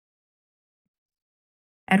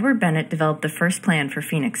Edward Bennett developed the first plan for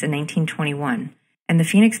Phoenix in 1921, and the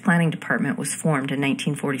Phoenix Planning Department was formed in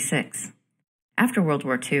 1946. After World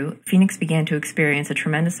War II, Phoenix began to experience a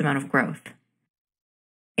tremendous amount of growth.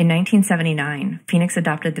 In 1979, Phoenix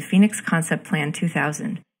adopted the Phoenix Concept Plan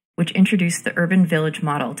 2000, which introduced the urban village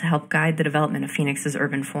model to help guide the development of Phoenix's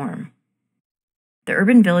urban form. The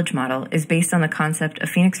urban village model is based on the concept of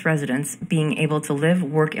Phoenix residents being able to live,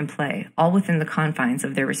 work, and play, all within the confines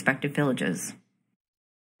of their respective villages.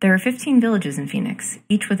 There are 15 villages in Phoenix,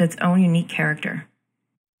 each with its own unique character.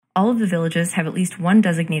 All of the villages have at least one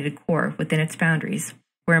designated core within its boundaries,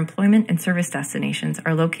 where employment and service destinations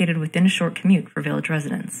are located within a short commute for village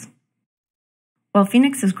residents. While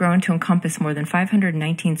Phoenix has grown to encompass more than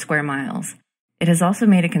 519 square miles, it has also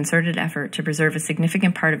made a concerted effort to preserve a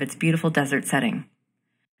significant part of its beautiful desert setting.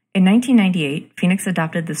 In 1998, Phoenix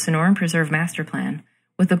adopted the Sonoran Preserve Master Plan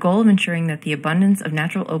with the goal of ensuring that the abundance of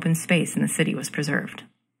natural open space in the city was preserved.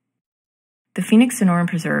 The Phoenix Sonoran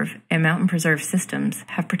Preserve and Mountain Preserve systems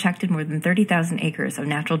have protected more than 30,000 acres of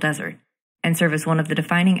natural desert and serve as one of the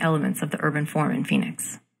defining elements of the urban form in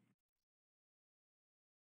Phoenix.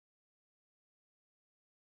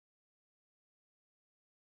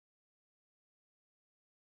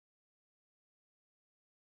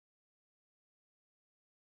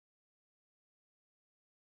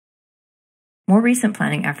 More recent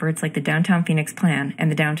planning efforts like the Downtown Phoenix Plan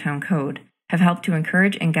and the Downtown Code have helped to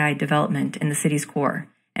encourage and guide development in the city's core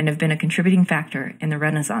and have been a contributing factor in the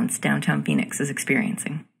renaissance downtown Phoenix is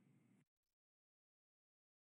experiencing.